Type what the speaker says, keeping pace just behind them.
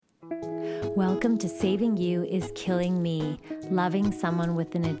Welcome to Saving You is Killing Me, Loving Someone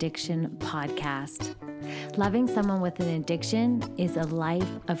with an Addiction podcast. Loving someone with an addiction is a life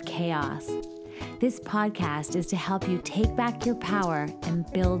of chaos. This podcast is to help you take back your power and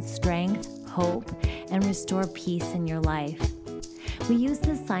build strength, hope, and restore peace in your life. We use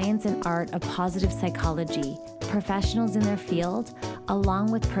the science and art of positive psychology, professionals in their field,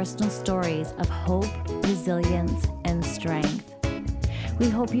 along with personal stories of hope, resilience, and strength. We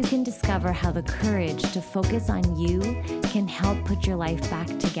hope you can discover how the courage to focus on you can help put your life back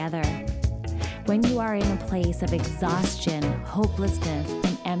together. When you are in a place of exhaustion, hopelessness,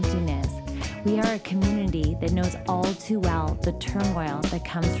 and emptiness, we are a community that knows all too well the turmoil that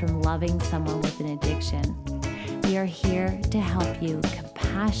comes from loving someone with an addiction. We are here to help you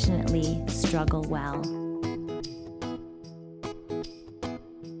compassionately struggle well.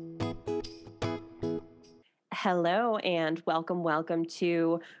 Hello and welcome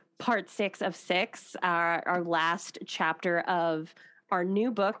to part 6 of 6, our last chapter of our new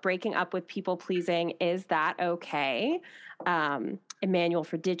book, Breaking Up with People Pleasing, Is That Okay? A manual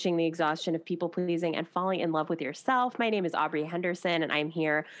for ditching the exhaustion of people pleasing and falling in love with yourself. My name is Aubrey Henderson, and I'm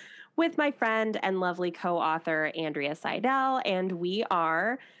here with my friend and lovely co-author, Andrea Seidel, and we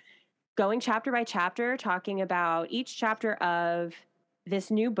are going chapter by chapter, talking about each chapter of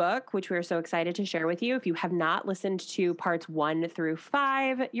this new book, which we're so excited to share with you. If you have not listened to parts 1 through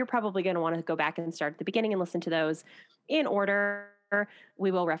 5, you're probably going to want to go back and start at the beginning and listen to those in order.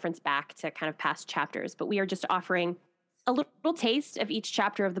 We will reference back to kind of past chapters, but we are just offering a little taste of each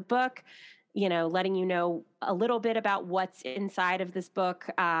chapter of the book, letting you know a little bit about what's inside of this book.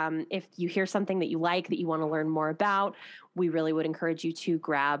 If you hear something that you like, that you want to learn more about, we really would encourage you to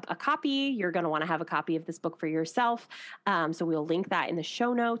grab a copy. You're going to want to have a copy of this book for yourself. So we'll link that in the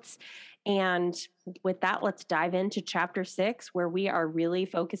show notes. And with that, let's dive into chapter 6, where we are really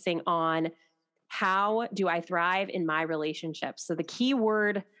focusing on how do I thrive in my relationships? So the key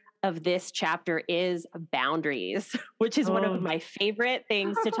word of this chapter is boundaries, which is one of my favorite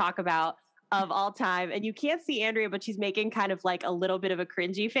things to talk about of all time. And you can't see Andrea, but she's making kind of like a little bit of a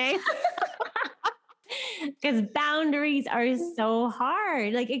cringy face. Because boundaries are so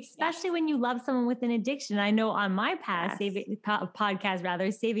hard, especially when you love someone with an addiction. I know on my past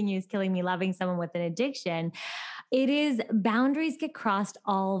podcast, Saving You is Killing Me, Loving Someone with an Addiction. It is, boundaries get crossed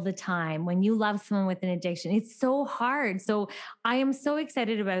all the time when you love someone with an addiction. It's so hard. So I am so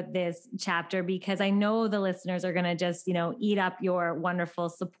excited about this chapter because I know the listeners are going to just, eat up your wonderful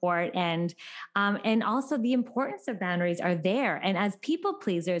support. And also the importance of boundaries are there. And as people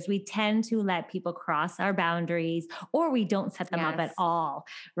pleasers, we tend to let people cross our boundaries, or we don't set them up at all,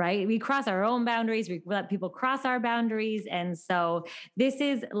 right? We cross our own boundaries. We let people cross our boundaries. And so this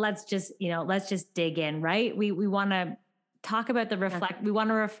is, let's just dig in, right? We want to talk about we want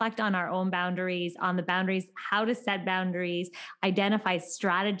to reflect on our own boundaries, on the boundaries, how to set boundaries, identify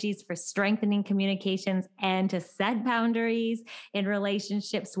strategies for strengthening communications and to set boundaries in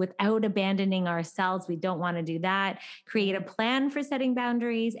relationships without abandoning ourselves. We don't want to do that. Create a plan for setting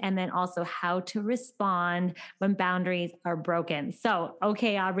boundaries, and then also how to respond when boundaries are broken. So,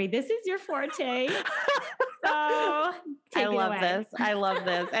 okay, Aubrey, this is your forte. So I love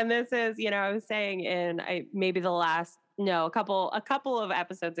this. And this is, I was saying in maybe the last, a couple of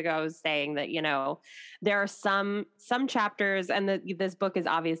episodes ago, I was saying that, there are some chapters, and this book is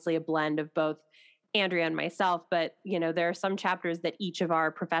obviously a blend of both Andrea and myself, but, there are some chapters that each of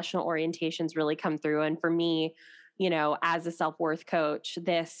our professional orientations really come through. And for me, as a self-worth coach,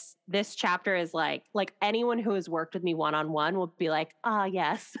 this chapter is like anyone who has worked with me one-on-one will be like,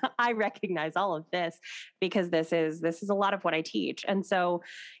 yes, I recognize all of this, because this is a lot of what I teach. And so,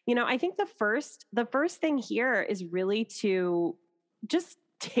 I think the first thing here is really to just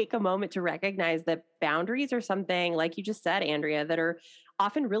take a moment to recognize that boundaries are something, like you just said, Andrea, that are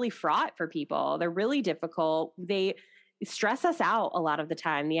often really fraught for people. They're really difficult. They stress us out a lot of the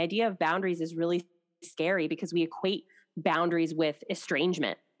time. The idea of boundaries is really scary because we equate boundaries with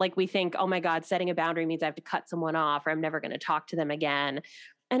estrangement. Like we think, oh my God, setting a boundary means I have to cut someone off, or I'm never going to talk to them again.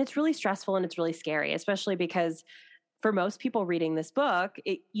 And it's really stressful and it's really scary, especially because for most people reading this book,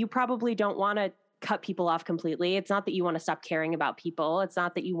 you probably don't want to cut people off completely. It's not that you want to stop caring about people. It's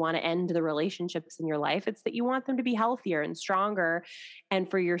not that you want to end the relationships in your life. It's that you want them to be healthier and stronger, and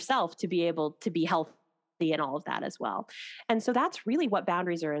for yourself to be able to be healthy and all of that as well. And so that's really what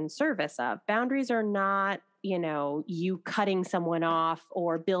boundaries are in service of. Boundaries are not, you cutting someone off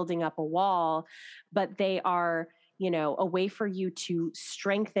or building up a wall, but they are, a way for you to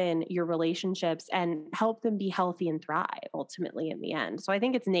strengthen your relationships and help them be healthy and thrive ultimately in the end. So I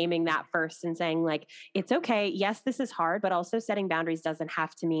think it's naming that first and saying, it's okay. Yes, this is hard, but also setting boundaries doesn't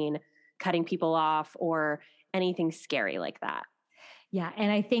have to mean cutting people off or anything scary like that. Yeah.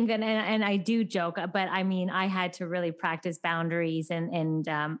 And I think that, and I do joke, but I mean, I had to really practice boundaries and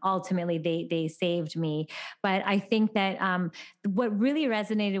ultimately they saved me. But I think that what really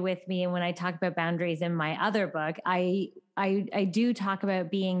resonated with me, and when I talk about boundaries in my other book, I do talk about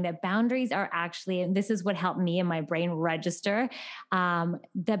being that boundaries are actually, and this is what helped me and my brain register,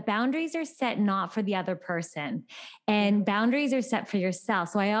 the boundaries are set not for the other person, and boundaries are set for yourself.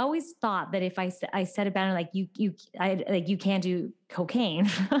 So I always thought that if I set a boundary, like you can't do cocaine.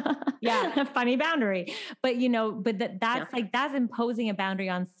 Yeah. Funny boundary. But that's imposing a boundary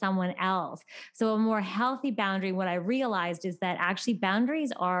on someone else. So a more healthy boundary, what I realized is that actually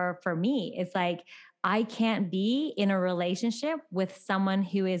boundaries are for me. It's like, I can't be in a relationship with someone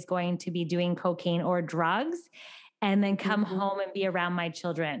who is going to be doing cocaine or drugs and then come home and be around my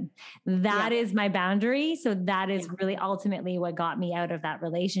children. That is my boundary. So that is really ultimately what got me out of that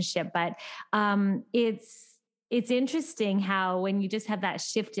relationship. But it's interesting how when you just have that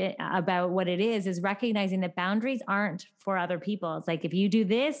shift about what it is recognizing that boundaries aren't for other people. It's like, if you do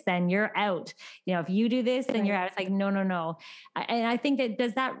this, then you're out. If you do this, then you're out. It's like, no. And I think that,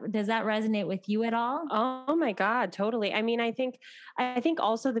 does that resonate with you at all? Oh my God, totally. I mean, I think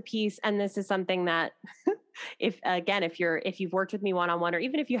also the piece, and this is something that if you've worked with me one-on-one, or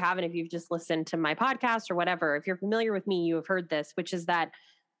even if you haven't, if you've just listened to my podcast or whatever, if you're familiar with me, you have heard this, which is that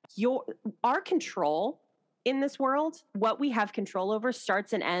our control in this world, what we have control over,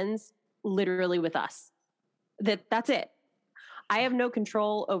 starts and ends literally with us. That's it. I have no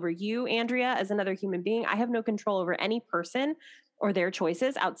control over you, Andrea, as another human being. I have no control over any person or their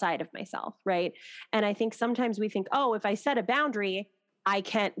choices outside of myself, right? And I think sometimes we think, oh, if I set a boundary, I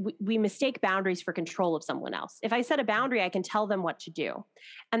can't, we mistake boundaries for control of someone else. If I set a boundary, I can tell them what to do.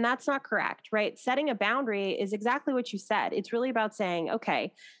 And that's not correct, right? Setting a boundary is exactly what you said. It's really about saying,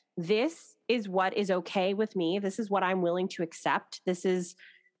 okay, this is what is okay with me. This is what I'm willing to accept. This is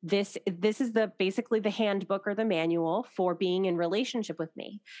basically the handbook or the manual for being in relationship with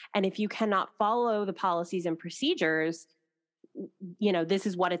me. And if you cannot follow the policies and procedures, this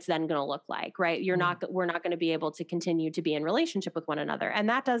is what it's then going to look like, right? We're not going to be able to continue to be in relationship with one another. And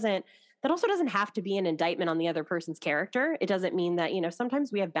that also doesn't have to be an indictment on the other person's character. It doesn't mean that,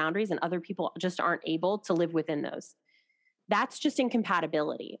 sometimes we have boundaries and other people just aren't able to live within those. That's just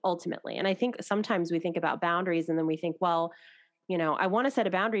incompatibility ultimately. And I think sometimes we think about boundaries and then we think, well, I want to set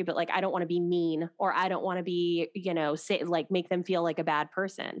a boundary, but like, I don't want to be mean, or I don't want to be, make them feel like a bad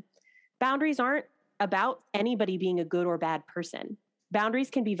person. Boundaries aren't about anybody being a good or bad person. Boundaries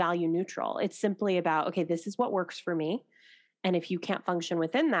can be value neutral. It's simply about, okay, this is what works for me. And if you can't function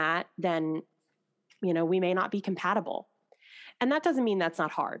within that, then, we may not be compatible. And that doesn't mean that's not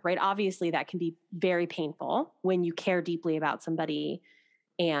hard, right? Obviously, that can be very painful when you care deeply about somebody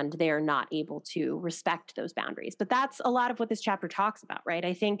and they're not able to respect those boundaries. But that's a lot of what this chapter talks about, right?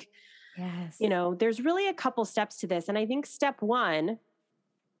 I think, there's really a couple steps to this. And I think step one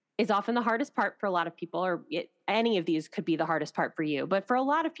is often the hardest part for a lot of people, or any of these could be the hardest part for you. But for a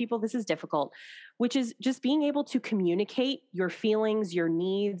lot of people, this is difficult, which is just being able to communicate your feelings, your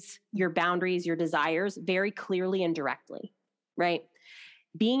needs, your boundaries, your desires very clearly and directly. Right?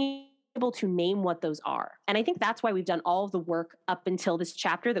 Being able to name what those are. And I think that's why we've done all of the work up until this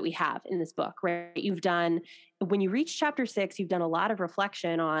chapter that we have in this book, right? When you reach chapter 6, you've done a lot of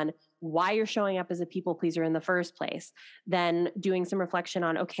reflection on why you're showing up as a people pleaser in the first place. Then doing some reflection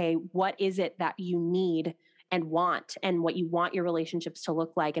on, okay, what is it that you need and want, and what you want your relationships to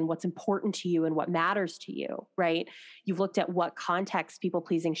look like, and what's important to you and what matters to you, right? You've looked at what context people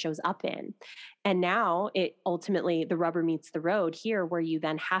pleasing shows up in. And now the rubber meets the road here, where you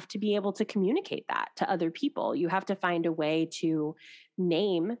then have to be able to communicate that to other people. You have to find a way to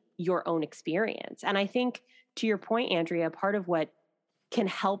name your own experience. And I think, to your point, Andrea, part of what can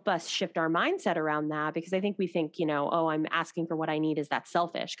help us shift our mindset around that, because I think we think, I'm asking for what I need. Is that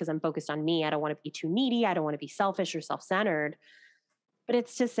selfish? Because I'm focused on me. I don't want to be too needy. I don't want to be selfish or self-centered. But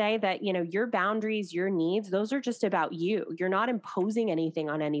it's to say that, your boundaries, your needs, those are just about you. You're not imposing anything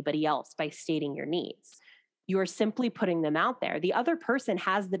on anybody else by stating your needs. You are simply putting them out there. The other person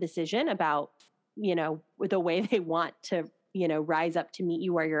has the decision about, the way they want to, rise up to meet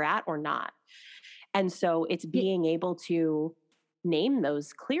you where you're at or not. And so it's being able to name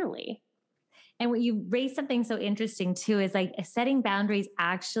those clearly. And what you raised something so interesting too, is like setting boundaries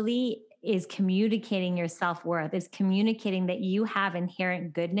actually is communicating your self-worth, is communicating that you have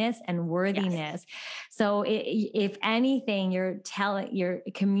inherent goodness and worthiness. Yes. So if anything, you're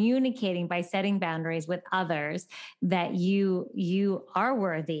communicating by setting boundaries with others that you are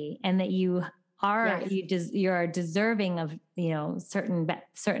worthy, and that you are, you are deserving of,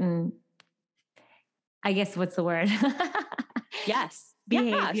 certain I guess what's the word? Yes.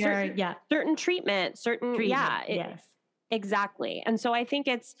 Behavior. Certain treatment, Treatment. Yes. exactly. And so I think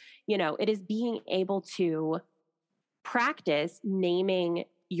it's, it is being able to practice naming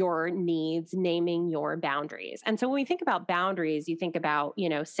your needs, naming your boundaries. And so when we think about boundaries, you think about,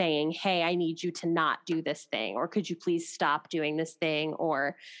 saying, hey, I need you to not do this thing, or could you please stop doing this thing,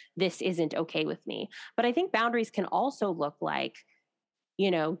 or this isn't okay with me. But I think boundaries can also look like,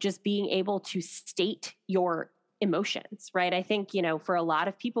 just being able to state your emotions, right? I think, for a lot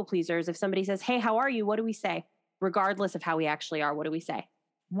of people pleasers, if somebody says, hey, how are you? What do we say? Regardless of how we actually are, what do we say?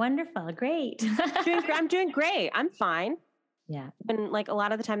 Wonderful. Great. I'm doing great. I'm fine. Yeah. And like a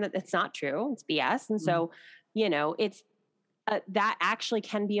lot of the time that it's not true. It's BS. And so, it's that actually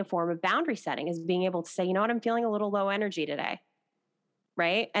can be a form of boundary setting, is being able to say, you know what, I'm feeling a little low energy today.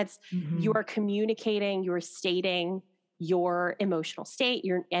 Right. It's you are communicating, you're stating your emotional state,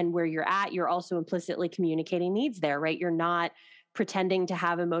 and where you're at. You're also implicitly communicating needs there, right? You're not pretending to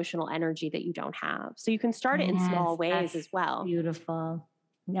have emotional energy that you don't have. So you can start it in small ways as well. Beautiful.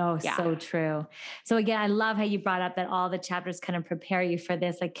 No, so true. So again, I love how you brought up that all the chapters kind of prepare you for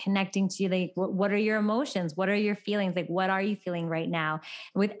this, like connecting to you, like what are your emotions? What are your feelings? Like, what are you feeling right now?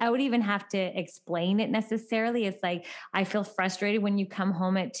 Without even have to explain it necessarily. It's like, I feel frustrated when you come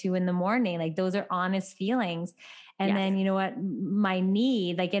home at 2 a.m. Like those are honest feelings. And then, you know what, my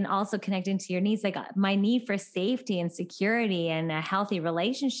need, like, and also connecting to your needs, like my need for safety and security and a healthy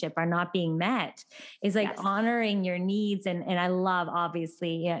relationship are not being met, is like honoring your needs. And I love,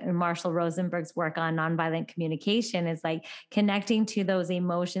 obviously, Marshall Rosenberg's work on nonviolent communication is like connecting to those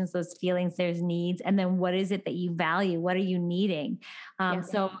emotions, those feelings, there's needs. And then what is it that you value? What are you needing?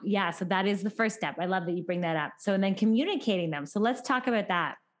 So that is the first step. I love that you bring that up. So, and then communicating them. So let's talk about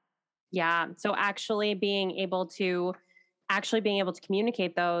that. Yeah. So actually being able to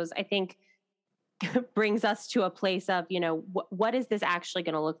communicate those, I think brings us to a place of, what is this actually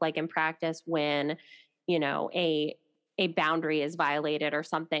going to look like in practice when, a boundary is violated or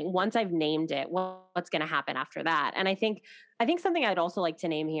something. Once I've named it, what's going to happen after that? And I think something I'd also like to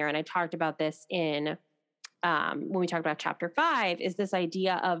name here, and I talked about this in when we talked about chapter 5, is this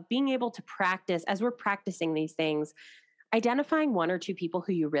idea of being able to practice, as we're practicing these things, identifying 1 or 2 people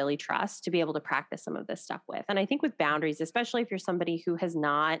who you really trust to be able to practice some of this stuff with. And I think with boundaries, especially if you're somebody who has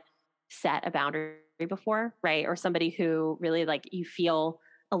not set a boundary before, right? Or somebody who really, like, you feel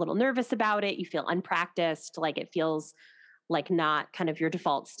a little nervous about it, you feel unpracticed, like it feels like not kind of your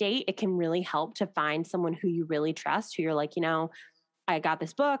default state, it can really help to find someone who you really trust, who you're like, I got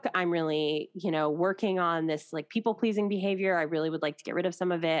this book, I'm really, working on this like people pleasing behavior. I really would like to get rid of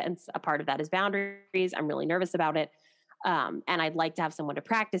some of it. And a part of that is boundaries. I'm really nervous about it. And I'd like to have someone to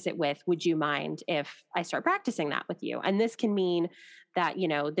practice it with. Would you mind if I start practicing that with you? And this can mean that,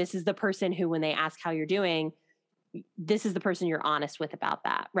 this is the person who, when they ask how you're doing, this is the person you're honest with about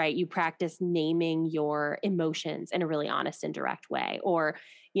that, right? You practice naming your emotions in a really honest and direct way. Or,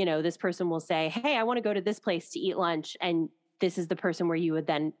 this person will say, hey, I want to go to this place to eat lunch. And this is the person where you would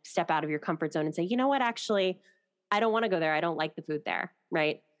then step out of your comfort zone and say, you know what, actually, I don't want to go there. I don't like the food there,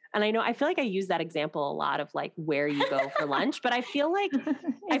 right? And I feel like I use that example a lot of like where you go for lunch, but I feel like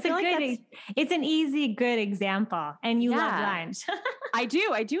it's an easy, good example. And you love lunch. I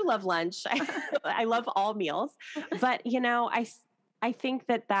do love lunch. I love all meals, but I think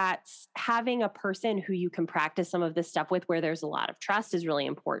that that's having a person who you can practice some of this stuff with, where there's a lot of trust, is really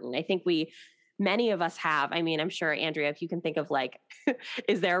important. I think many of us have, I'm sure, Andrea, if you can think of like,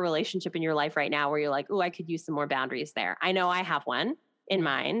 is there a relationship in your life right now where you're like, oh, I could use some more boundaries there? I know I have one in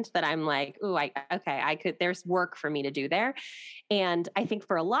mind that I'm like, oh, there's work for me to do there. And I think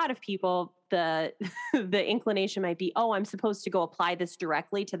for a lot of people, the inclination might be, oh, I'm supposed to go apply this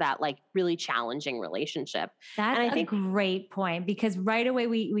directly to that like really challenging relationship. That's a great point, because right away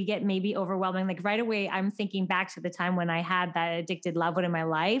we get maybe overwhelming. Like right away, I'm thinking back to the time when I had that addicted loved one in my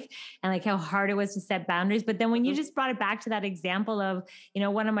life and like how hard it was to set boundaries. But then when you just brought it back to that example of,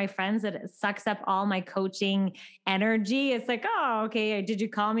 one of my friends that sucks up all my coaching energy, it's like, oh, okay, did you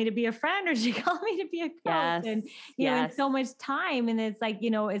call me to be a friend or did you call me to be a coach? Yes. And, and so much time. And it's like,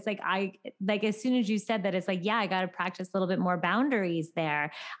 it's like, as soon as you said that, it's like, I got to practice a little bit more boundaries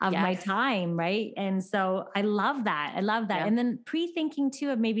there of my time. Right. And so I love that. Yeah. And then pre-thinking too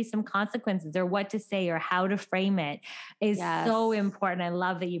of maybe some consequences or what to say or how to frame it is so important. I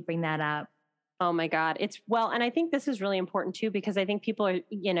love that you bring that up. Oh my God. And I think this is really important too, because I think people are,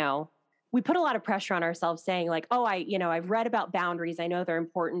 we put a lot of pressure on ourselves saying like, oh, I've read about boundaries. I know they're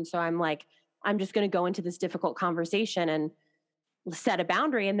important. So I'm just going to go into this difficult conversation and set a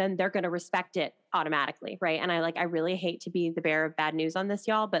boundary, and then they're going to respect it automatically. Right. And I really hate to be the bearer of bad news on this,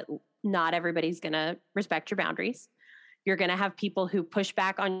 y'all, but not everybody's going to respect your boundaries. You're going to have people who push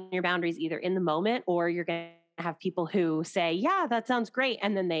back on your boundaries either in the moment, or you're going to have people who say, yeah, that sounds great.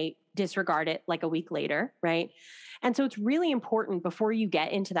 And then they disregard it like a week later. Right. And so it's really important before you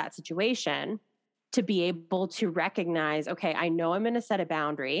get into that situation to be able to recognize, okay, I know I'm going to set a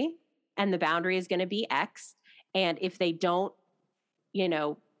boundary and the boundary is going to be X. And if they don't,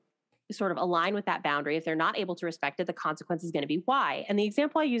 sort of align with that boundary, if they're not able to respect it, the consequence is going to be Y. And the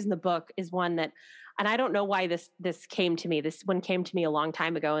example I use in the book is one that, and I don't know why this came to me. This one came to me a long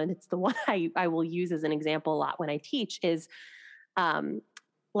time ago, and it's the one I will use as an example a lot when I teach is,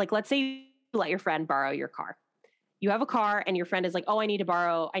 let's say you let your friend borrow your car. You have a car and your friend is like, oh, I need to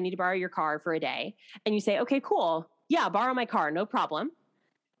borrow your car for a day. And you say, okay, cool. Yeah, borrow my car. No problem.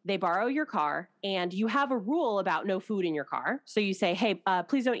 They borrow your car and you have a rule about no food in your car. So you say, hey,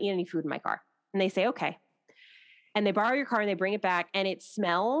 please don't eat any food in my car. And they say, okay. And they borrow your car and they bring it back and it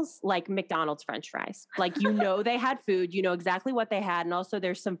smells like McDonald's French fries. Like, they had food, exactly what they had. And also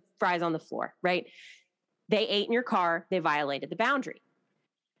there's some fries on the floor, right? They ate in your car. They violated the boundary.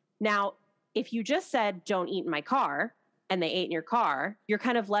 Now, if you just said, don't eat in my car, and they ate in your car, you're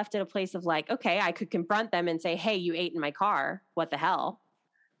kind of left at a place of like, okay, I could confront them and say, hey, you ate in my car. What the hell?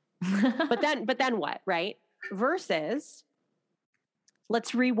 but then what, right? Versus,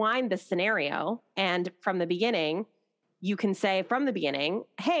 let's rewind the scenario. And from the beginning, you can say from the beginning,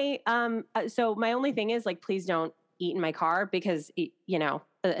 hey, so my only thing is like, please don't eat in my car because,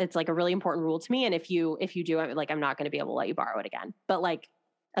 it's like a really important rule to me. And if you do, I'm not going to be able to let you borrow it again. But like,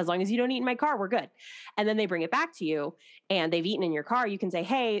 as long as you don't eat in my car, we're good. And then they bring it back to you and they've eaten in your car. You can say,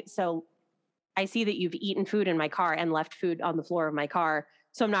 hey, so I see that you've eaten food in my car and left food on the floor of my car.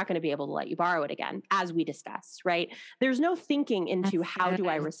 So I'm not going to be able to let you borrow it again, as we discussed, right? There's no thinking into how do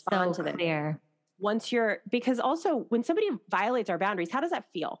I respond to them. Because also when somebody violates our boundaries, how does that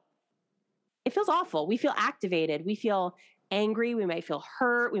feel? It feels awful. We feel activated. We feel angry. We might feel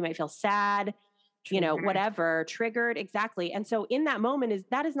hurt. We might feel sad. Triggered. Whatever, triggered, exactly. And so in that moment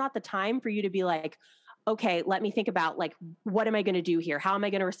that is not the time for you to be like, okay, let me think about like, what am I going to do here? How am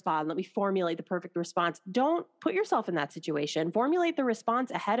I going to respond? Let me formulate the perfect response. Don't put yourself in that situation. Formulate the response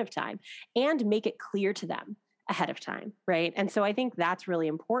ahead of time and make it clear to them ahead of time, right? And so I think that's really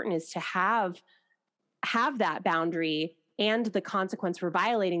important, is to have that boundary and the consequence for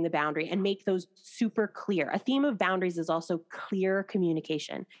violating the boundary and make those super clear. A theme of boundaries is also clear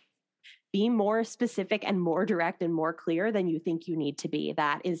communication. Be more specific and more direct and more clear than you think you need to be.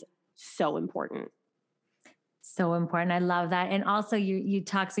 That is so important. So important. I love that. And also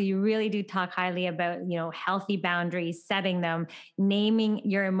you really do talk highly about, healthy boundaries, setting them, naming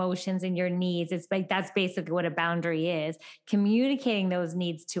your emotions and your needs. It's like, that's basically what a boundary is, communicating those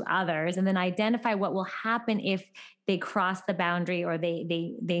needs to others, and then identify what will happen if they cross the boundary or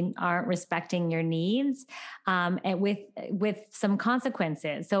they aren't respecting your needs, and with some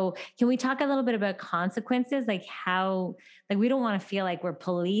consequences. So can we talk a little bit about consequences, like how, like, we don't want to feel like we're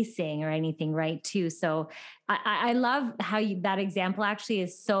policing or anything, right? Too. So I love how that example actually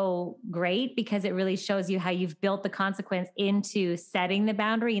is so great, because it really shows you how you've built the consequence into setting the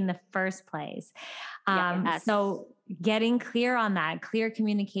boundary in the first place. Yes. So getting clear on that, clear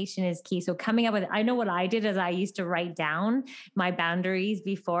communication is key. So coming up with, I know what I did is I used to write down my boundaries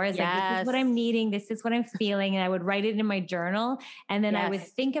before. It's like, this is what I'm needing. This is what I'm feeling. And I would write it in my journal. And then I would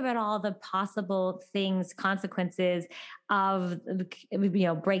think about all the possible things, consequences of,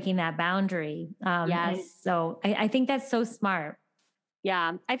 breaking that boundary. So I think that's so smart.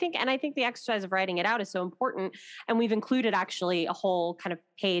 Yeah, I think the exercise of writing it out is so important. And we've included actually a whole kind of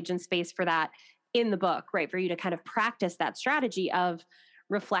page and space for that in the book, right? For you to kind of practice that strategy of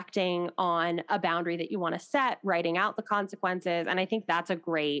reflecting on a boundary that you want to set, writing out the consequences. And I think that's a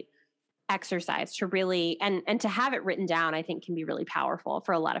great exercise to really, and to have it written down, I think can be really powerful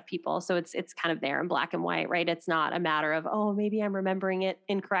for a lot of people. So it's kind of there in black and white, right? It's not a matter of, oh, maybe I'm remembering it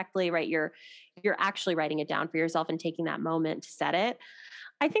incorrectly, right? You're actually writing it down for yourself and taking that moment to set it.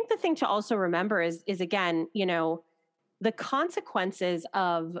 I think the thing to also remember is again, the consequences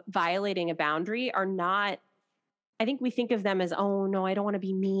of violating a boundary are not, I think we think of them as, oh no, I don't want to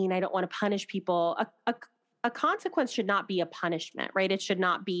be mean. I don't want to punish people. A consequence should not be a punishment, right? It should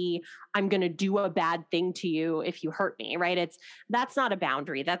not be, I'm going to do a bad thing to you if you hurt me, right? That's not a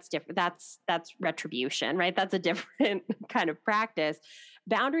boundary. That's different. That's retribution, right? That's a different kind of practice.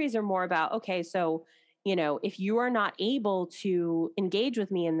 Boundaries are more about, okay, so, if you are not able to engage with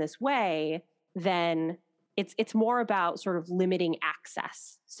me in this way, then it's more about sort of limiting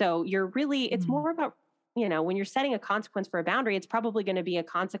access. So it's more about when you're setting a consequence for a boundary, it's probably going to be a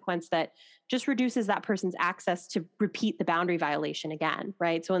consequence that just reduces that person's access to repeat the boundary violation again,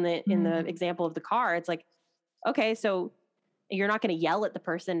 right? So in the example of the car, it's like, okay, so you're not going to yell at the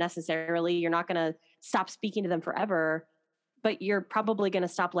person necessarily. You're not going to stop speaking to them forever, but you're probably going to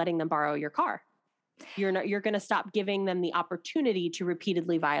stop letting them borrow your car. You're going to stop giving them the opportunity to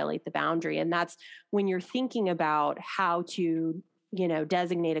repeatedly violate the boundary. And that's when you're thinking about how to,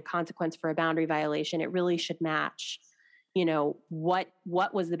 designate a consequence for a boundary violation. It really should match, what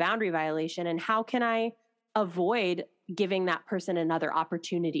was the boundary violation and how can I avoid giving that person another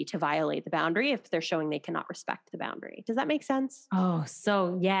opportunity to violate the boundary if they're showing they cannot respect the boundary. Does that make sense? Oh,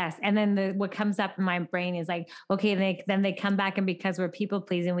 so yes. And then what comes up in my brain is like, okay, then they come back and because we're people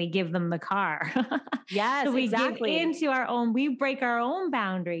pleasing, we give them the car. Yes, so we exactly. give into we break our own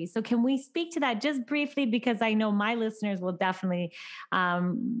boundaries. So can we speak to that just briefly? Because I know my listeners will definitely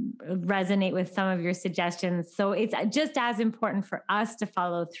resonate with some of your suggestions. So it's just as important for us to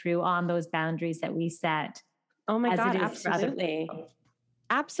follow through on those boundaries that we set. Oh my God, absolutely.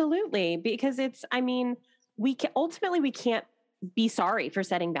 Absolutely. Because ultimately we can't be sorry for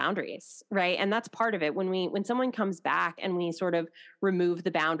setting boundaries, right? And that's part of it. When someone comes back and we sort of remove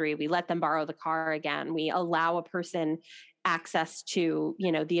the boundary, we let them borrow the car again, we allow a person access to,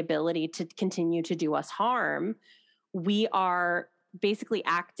 the ability to continue to do us harm, we are basically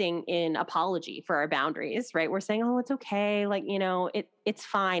acting in apology for our boundaries, right? We're saying, oh, it's okay. Like, it's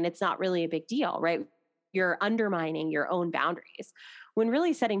fine. It's not really a big deal, right? You're undermining your own boundaries. When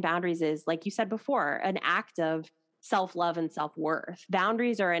really setting boundaries is, like you said before, an act of self-love and self-worth.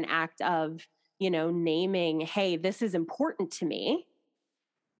 Boundaries are an act of, naming, hey, this is important to me.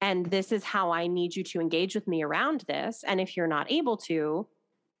 And this is how I need you to engage with me around this. And if you're not able to,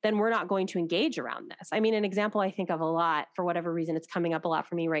 then we're not going to engage around this. I mean, an example I think of a lot, for whatever reason, it's coming up a lot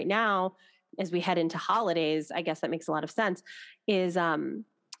for me right now as we head into holidays. I guess that makes a lot of sense, is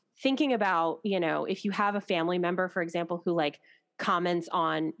thinking about, if you have a family member, for example, who like comments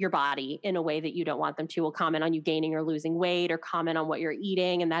on your body in a way that you don't want them to, will comment on you gaining or losing weight or comment on what you're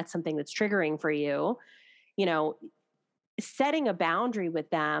eating, and that's something that's triggering for you, setting a boundary with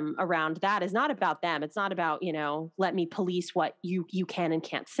them around that is not about them. It's not about, let me police what you can and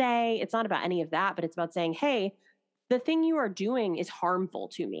can't say. It's not about any of that, but it's about saying, hey, the thing you are doing is harmful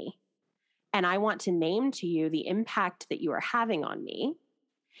to me. And I want to name to you the impact that you are having on me.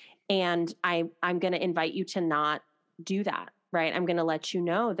 And I'm going to invite you to not do that, right? I'm going to let you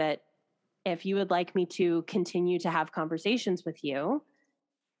know that if you would like me to continue to have conversations with you,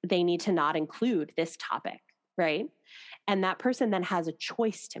 they need to not include this topic, right? And that person then has a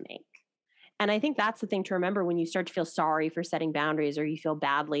choice to make. And I think that's the thing to remember when you start to feel sorry for setting boundaries, or you feel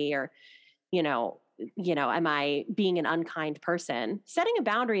badly, or, am I being an unkind person? Setting a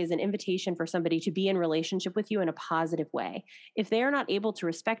boundary is an invitation for somebody to be in relationship with you in a positive way. If they are not able to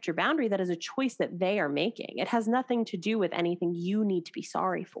respect your boundary, that is a choice that they are making. It has nothing to do with anything you need to be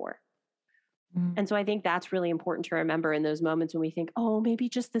sorry for. And so I think that's really important to remember in those moments when we think, oh, maybe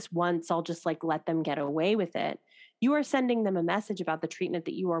just this once, I'll just like let them get away with it. You are sending them a message about the treatment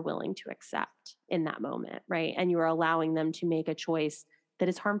that you are willing to accept in that moment, right? And you are allowing them to make a choice that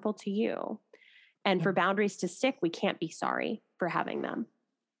is harmful to you. And for boundaries to stick, we can't be sorry for having them.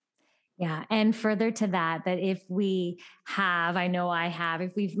 Yeah. And further to that if we have, I know I have,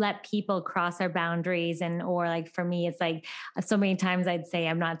 if we've let people cross our boundaries or like for me, it's like so many times I'd say,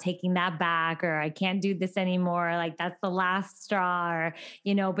 I'm not taking that back, or I can't do this anymore. Like that's the last straw, or,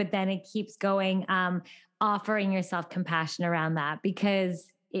 but then it keeps going, offering yourself compassion around that, because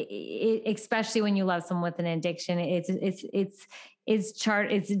especially when you love someone with an addiction,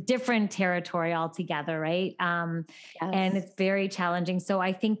 it's different territory altogether, right? Yes. And it's very challenging. So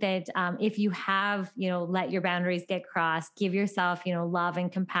I think that if you have, let your boundaries get crossed, give yourself, love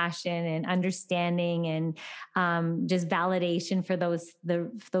and compassion and understanding and just validation for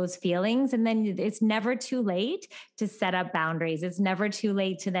those feelings. And then it's never too late to set up boundaries. It's never too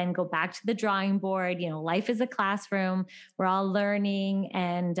late to then go back to the drawing board. Life is a classroom. We're all learning.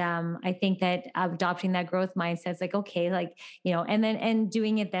 And I think that adopting that growth mindset is like, okay, like, and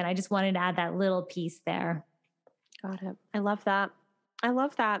doing it then. I just wanted to add that little piece there. Got it. I love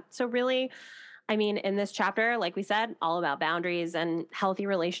that. So really, I mean, in this chapter, like we said, all about boundaries, and healthy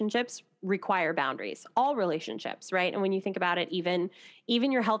relationships require boundaries, all relationships, right? And when you think about it, even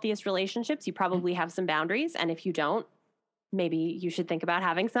your healthiest relationships, you probably have some boundaries. And if you don't, maybe you should think about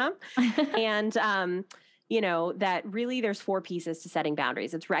having some. And, that really there's 4 pieces to setting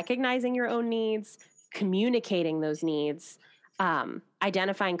boundaries. It's recognizing your own needs, communicating those needs,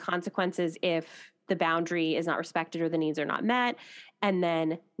 identifying consequences if the boundary is not respected or the needs are not met, and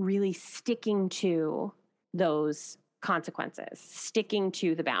then really sticking to those consequences, sticking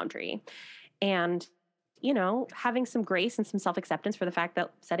to the boundary, and, having some grace and some self-acceptance for the fact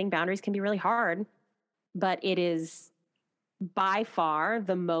that setting boundaries can be really hard, but it is by far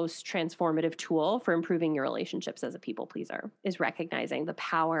the most transformative tool for improving your relationships as a people pleaser, is recognizing the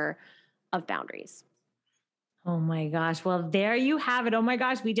power of boundaries. Oh my gosh. Well, there you have it. Oh my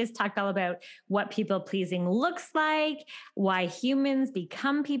gosh. We just talked all about what people pleasing looks like, why humans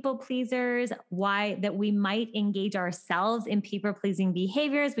become people pleasers, why that we might engage ourselves in people pleasing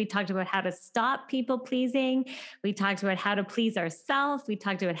behaviors. We talked about how to stop people pleasing. We talked about how to please ourselves. We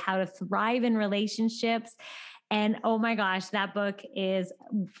talked about how to thrive in relationships. And oh my gosh, that book is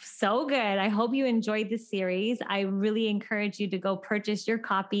so good. I hope you enjoyed the series. I really encourage you to go purchase your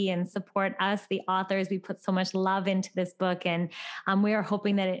copy and support us, the authors. We put so much love into this book, and we are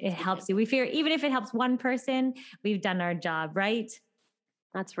hoping that it helps you. We figure even if it helps one person, we've done our job, right?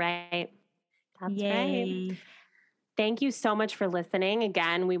 That's right. That's Yay. right. Thank you so much for listening.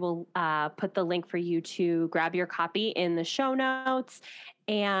 Again, we will put the link for you to grab your copy in the show notes.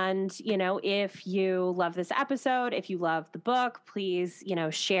 And, if you love this episode, if you love the book, please,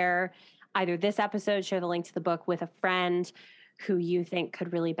 share either this episode, share the link to the book with a friend who you think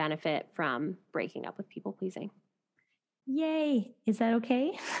could really benefit from breaking up with people pleasing. Yay. Is that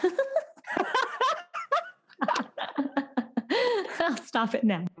okay? I'll stop it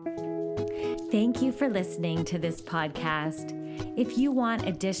now. Thank you for listening to this podcast. If you want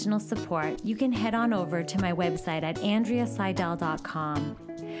additional support, you can head on over to my website at andreaseidel.com,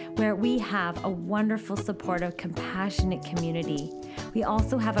 where we have a wonderful, supportive, compassionate community. We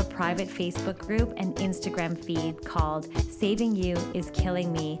also have a private Facebook group and Instagram feed called Saving You is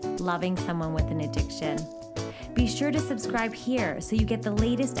Killing Me, Loving Someone with an Addiction. Be sure to subscribe here so you get the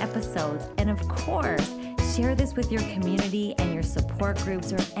latest episodes, and of course, share this with your community and your support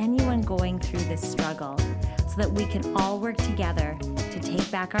groups or anyone going through this struggle so that we can all work together to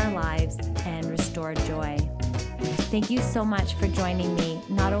take back our lives and restore joy. Thank you so much for joining me,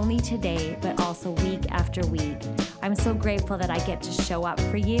 not only today, but also week after week. I'm so grateful that I get to show up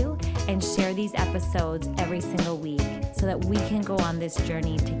for you and share these episodes every single week so that we can go on this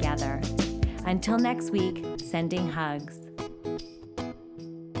journey together. Until next week, sending hugs.